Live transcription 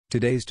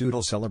Today's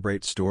Doodle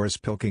celebrates Doris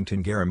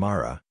Pilkingtone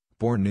Garimara,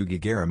 born Nugi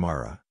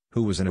Garimara,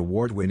 who was an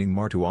award-winning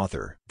Martu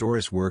author.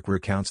 Doris' work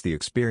recounts the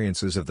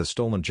experiences of the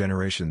stolen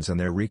generations and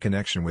their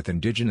reconnection with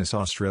Indigenous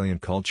Australian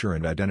culture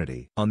and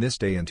identity. On this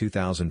day in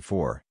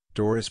 2004,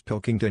 Doris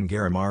Pilkingtone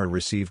Garimara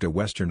received a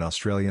Western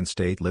Australian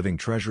State Living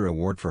Treasure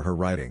Award for her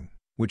writing,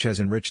 which has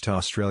enriched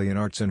Australian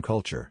arts and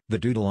culture. The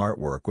Doodle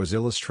artwork was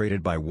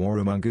illustrated by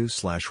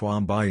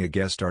Warrumungu/Wambaya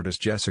guest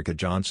artist Jessica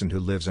Johnson, who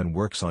lives and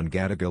works on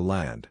Gadigal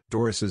land.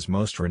 Doris's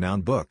most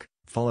renowned book,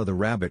 Follow the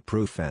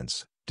Rabbit-Proof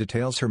Fence,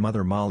 details her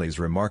mother Molly's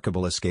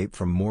remarkable escape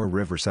from Moore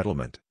River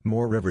Settlement.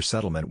 Moore River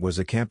Settlement was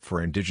a camp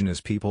for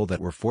Indigenous people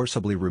that were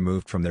forcibly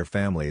removed from their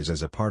families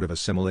as a part of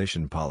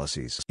assimilation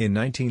policies. In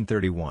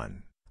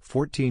 1931,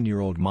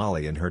 14-year-old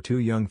Molly and her two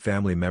young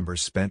family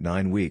members spent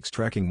 9 weeks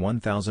trekking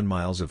 1,000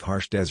 miles of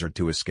harsh desert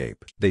to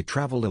escape. They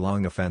traveled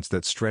along a fence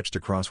that stretched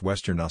across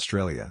Western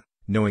Australia,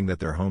 knowing that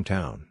their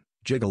hometown,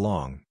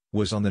 Jigalong,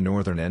 was on the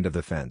northern end of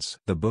the fence.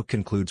 The book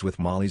concludes with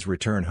Molly's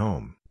return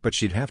home, but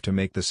she'd have to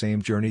make the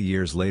same journey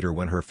years later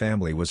when her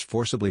family was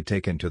forcibly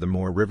taken to the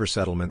Moore River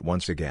Settlement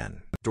once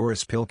again.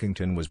 Doris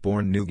Pilkington was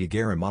born Nugi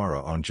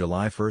Garimara on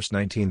July 1,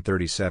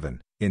 1937,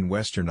 in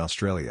Western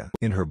Australia.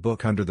 In her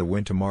book Under the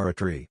Wintamara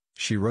Tree,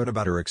 she wrote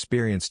about her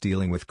experience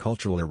dealing with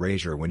cultural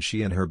erasure when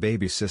she and her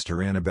baby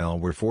sister Annabelle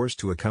were forced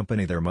to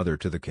accompany their mother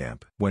to the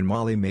camp. When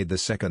Molly made the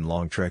second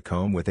long trek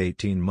home with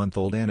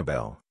 18-month-old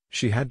Annabelle,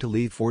 she had to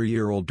leave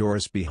 4-year-old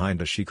Doris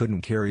behind as she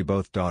couldn't carry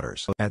both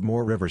daughters. At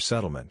Moore River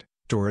Settlement,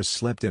 Doris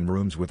slept in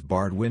rooms with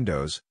barred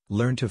windows,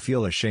 learned to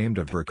feel ashamed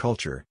of her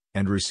culture,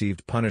 and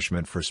received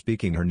punishment for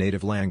speaking her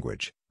native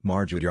language,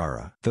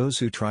 Marjudara. Those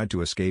who tried to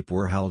escape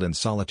were held in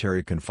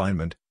solitary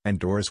confinement, and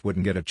Doris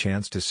wouldn't get a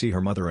chance to see her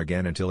mother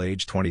again until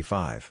age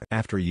 25.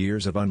 After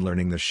years of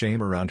unlearning the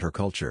shame around her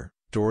culture,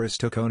 Doris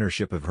took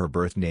ownership of her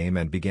birth name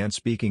and began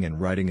speaking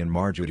and writing in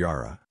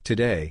Marjudara.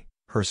 Today,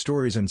 her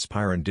stories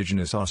inspire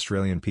Indigenous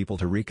Australian people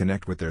to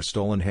reconnect with their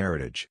stolen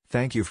heritage.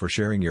 Thank you for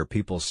sharing your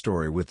people's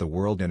story with the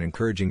world and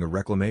encouraging a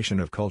reclamation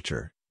of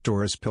culture,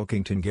 Doris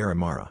Pilkingtone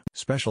Garimara.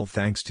 Special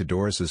thanks to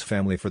Doris's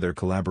family for their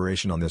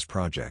collaboration on this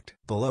project.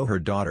 Below, her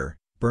daughter,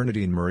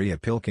 Bernadine Maria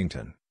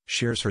Pilkington,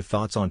 shares her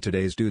thoughts on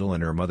today's Doodle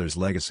and her mother's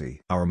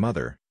legacy. Our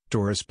mother,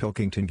 Doris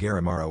Pilkingtone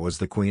Garimara, was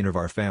the queen of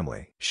our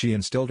family. She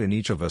instilled in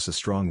each of us a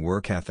strong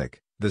work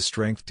ethic, the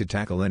strength to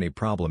tackle any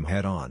problem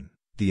head-on,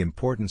 the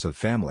importance of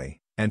family,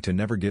 and to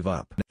never give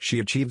up. She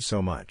achieved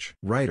so much.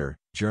 Writer,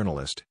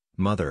 journalist,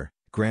 mother,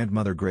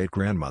 grandmother,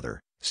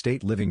 great-grandmother,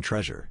 state living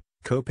treasure,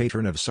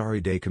 co-patron of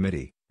Sorry Day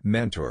Committee,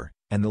 mentor,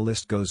 and the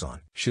list goes on.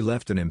 She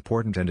left an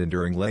important and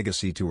enduring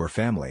legacy to her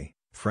family,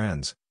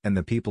 friends, and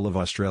the people of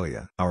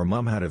Australia. Our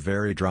mum had a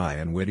very dry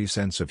and witty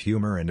sense of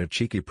humor and a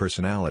cheeky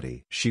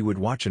personality. She would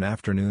watch an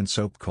afternoon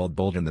soap called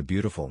Bold and the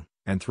Beautiful,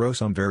 and throw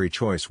some very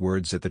choice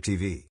words at the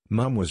TV.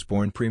 Mum was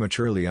born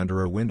prematurely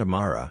under a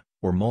Wintamara,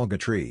 or mulga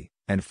tree,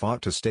 and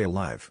fought to stay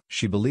alive.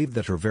 She believed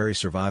that her very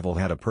survival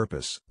had a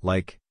purpose.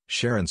 Like,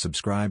 share and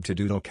subscribe to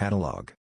Doodle Catalog.